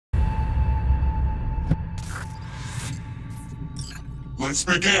Let's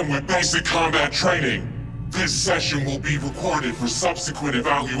begin with basic combat training. This session will be recorded for subsequent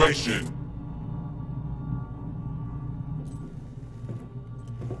evaluation.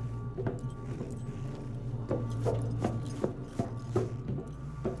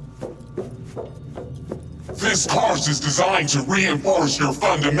 This course is designed to reinforce your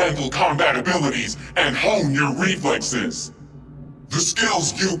fundamental combat abilities and hone your reflexes. The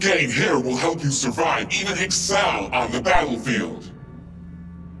skills you gain here will help you survive, even excel on the battlefield.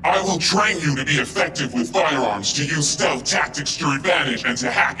 I will train you to be effective with firearms, to use stealth tactics to your advantage, and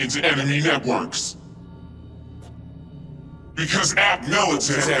to hack into enemy networks. Because at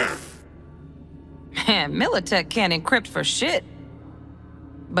Militech... Man, Militech can't encrypt for shit.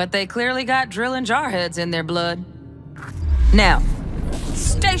 But they clearly got drill and jarheads in their blood. Now,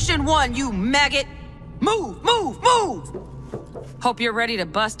 Station 1, you maggot! Move, move, move! Hope you're ready to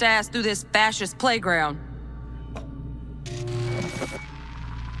bust ass through this fascist playground.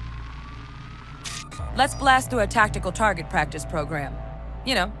 Let's blast through a tactical target practice program.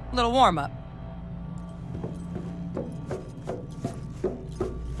 You know, a little warm-up.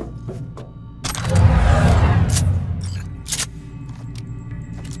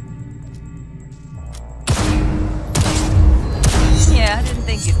 Yeah, I didn't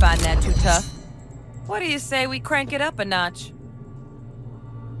think you'd find that too tough. What do you say we crank it up a notch?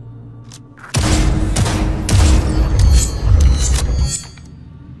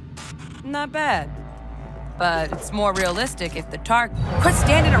 Not bad. But it's more realistic if the target... Quit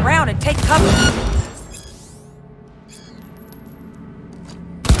standing around and take cover!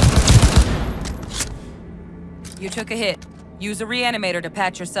 You took a hit. Use a reanimator to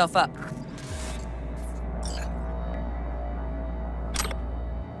patch yourself up.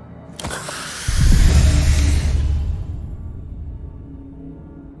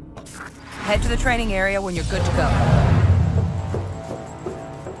 Head to the training area when you're good to go.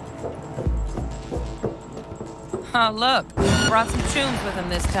 Oh, look. Brought some tunes with him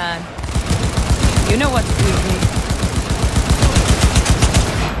this time. You know what to do, V.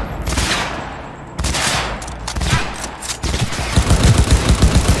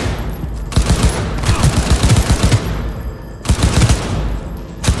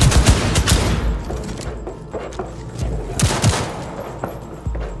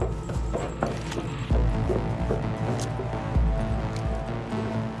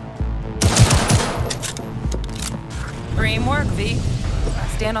 Dream work, V.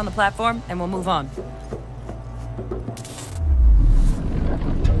 Stand on the platform and we'll move on.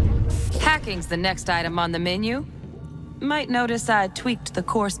 Hacking's the next item on the menu. Might notice I tweaked the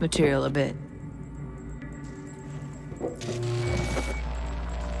course material a bit.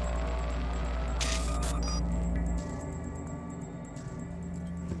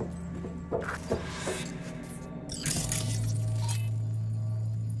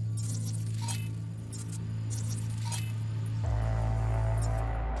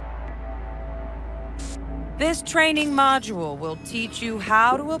 This training module will teach you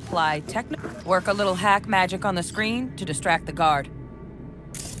how to apply work a little hack magic on the screen to distract the guard.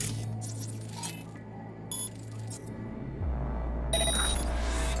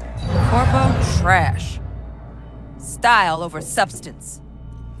 Corpo trash. Style over substance.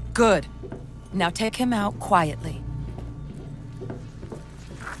 Good. Now take him out quietly.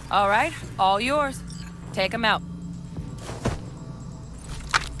 All right, all yours. Take him out.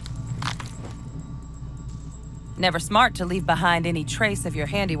 Never smart to leave behind any trace of your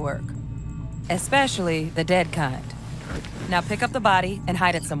handiwork. Especially the dead kind. Now pick up the body and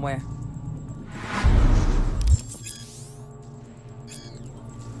hide it somewhere.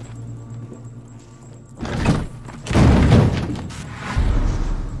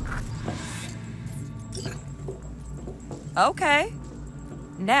 Okay.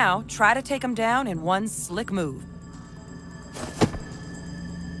 Now try to take him down in one slick move.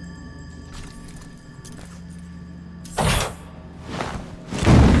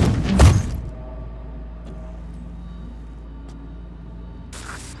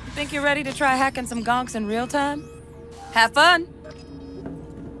 Think you're ready to try hacking some gonks in real time? Have fun!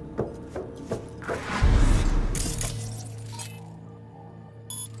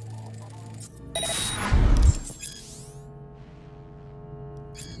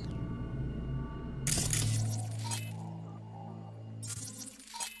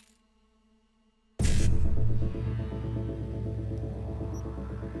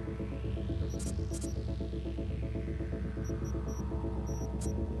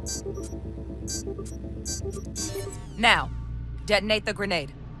 Now, detonate the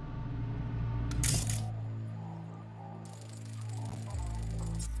grenade.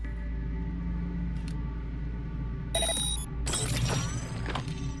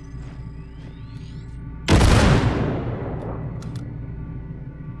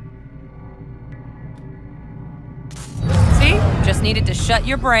 Just needed to shut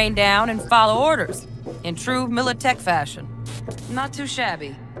your brain down and follow orders, in true Militech fashion. Not too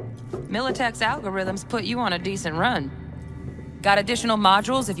shabby. Militech's algorithms put you on a decent run. Got additional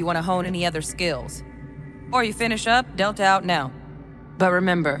modules if you want to hone any other skills. Or you finish up, Delta out now. But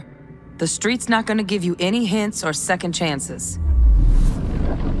remember, the street's not gonna give you any hints or second chances.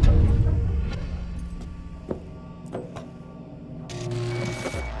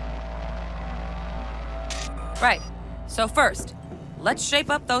 Right, so first, let's shape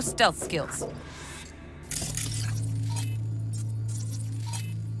up those stealth skills.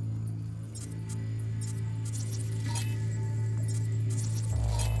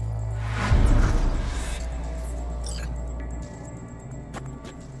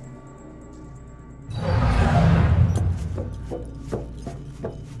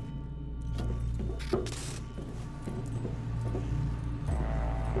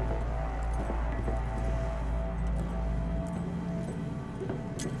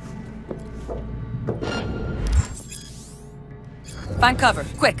 Find cover,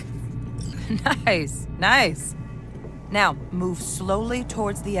 quick. Nice, nice. Now, move slowly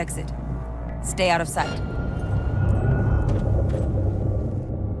towards the exit. Stay out of sight.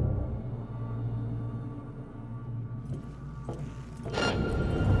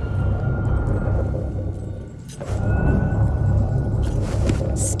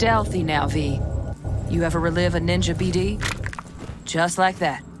 Stealthy now, V. You ever relive a ninja BD? Just like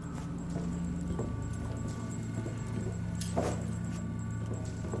that.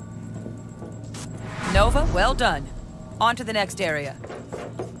 Nova, well done. On to the next area.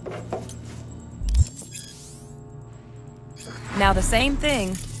 Now the same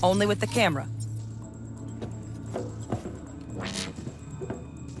thing, only with the camera.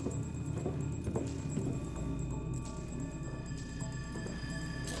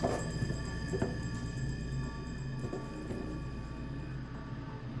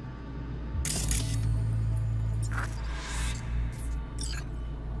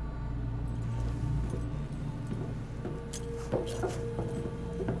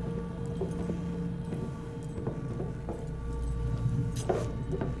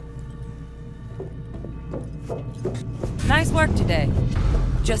 Nice work today.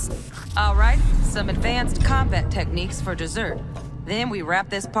 All right, some advanced combat techniques for dessert. Then we wrap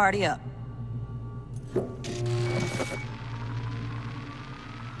this party up.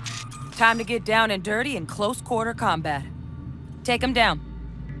 Time to get down and dirty in close quarter combat. Take him down.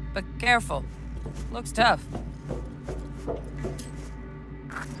 But careful. Looks tough.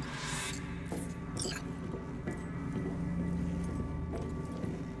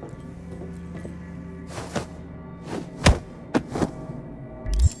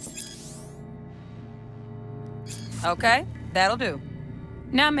 Okay, that'll do.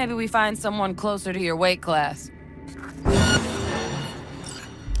 Now maybe we find someone closer to your weight class.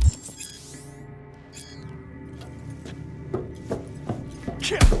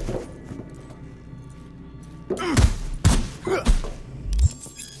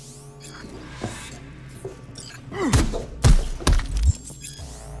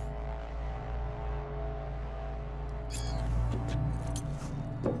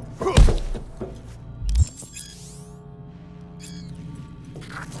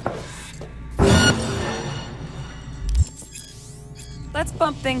 Let's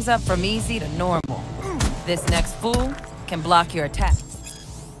bump things up from easy to normal. This next fool can block your attack.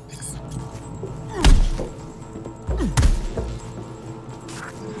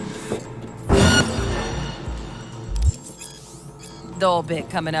 Dull bit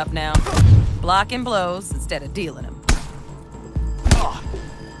coming up now. Blocking blows instead of dealing them.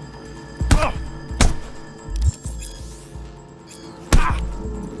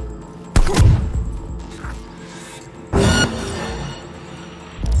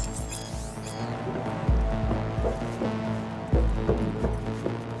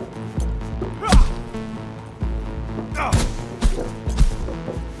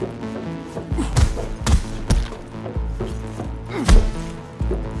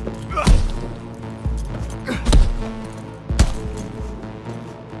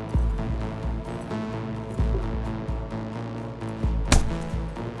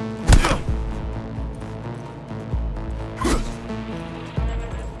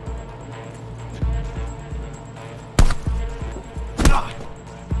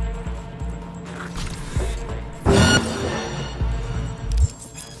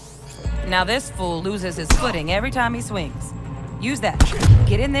 Now this fool loses his footing every time he swings. Use that.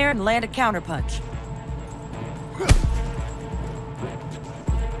 Get in there and land a counterpunch.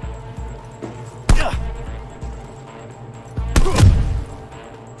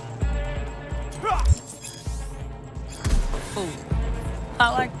 Fool. I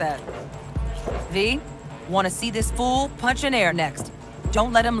like that. V, want to see this fool punch in air next.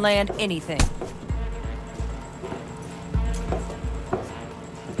 Don't let him land anything.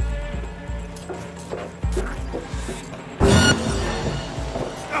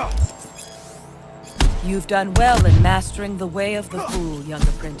 You've done well in mastering the way of the fool, young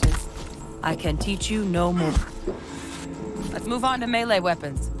apprentice. I can teach you no more. Let's move on to melee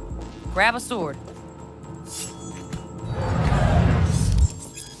weapons. Grab a sword.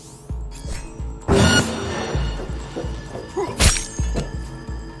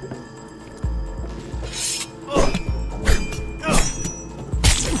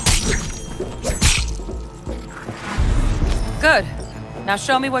 Good. Now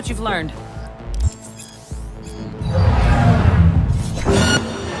show me what you've learned.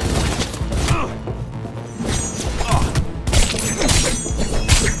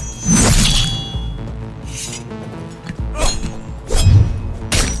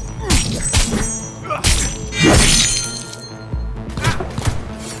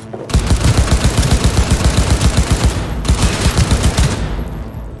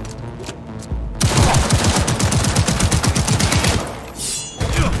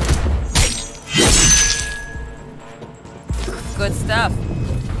 Good stuff.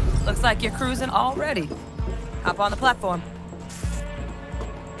 Looks like you're cruising already. Hop on the platform.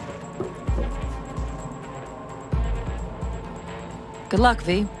 Good luck,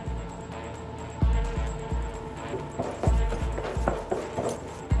 V.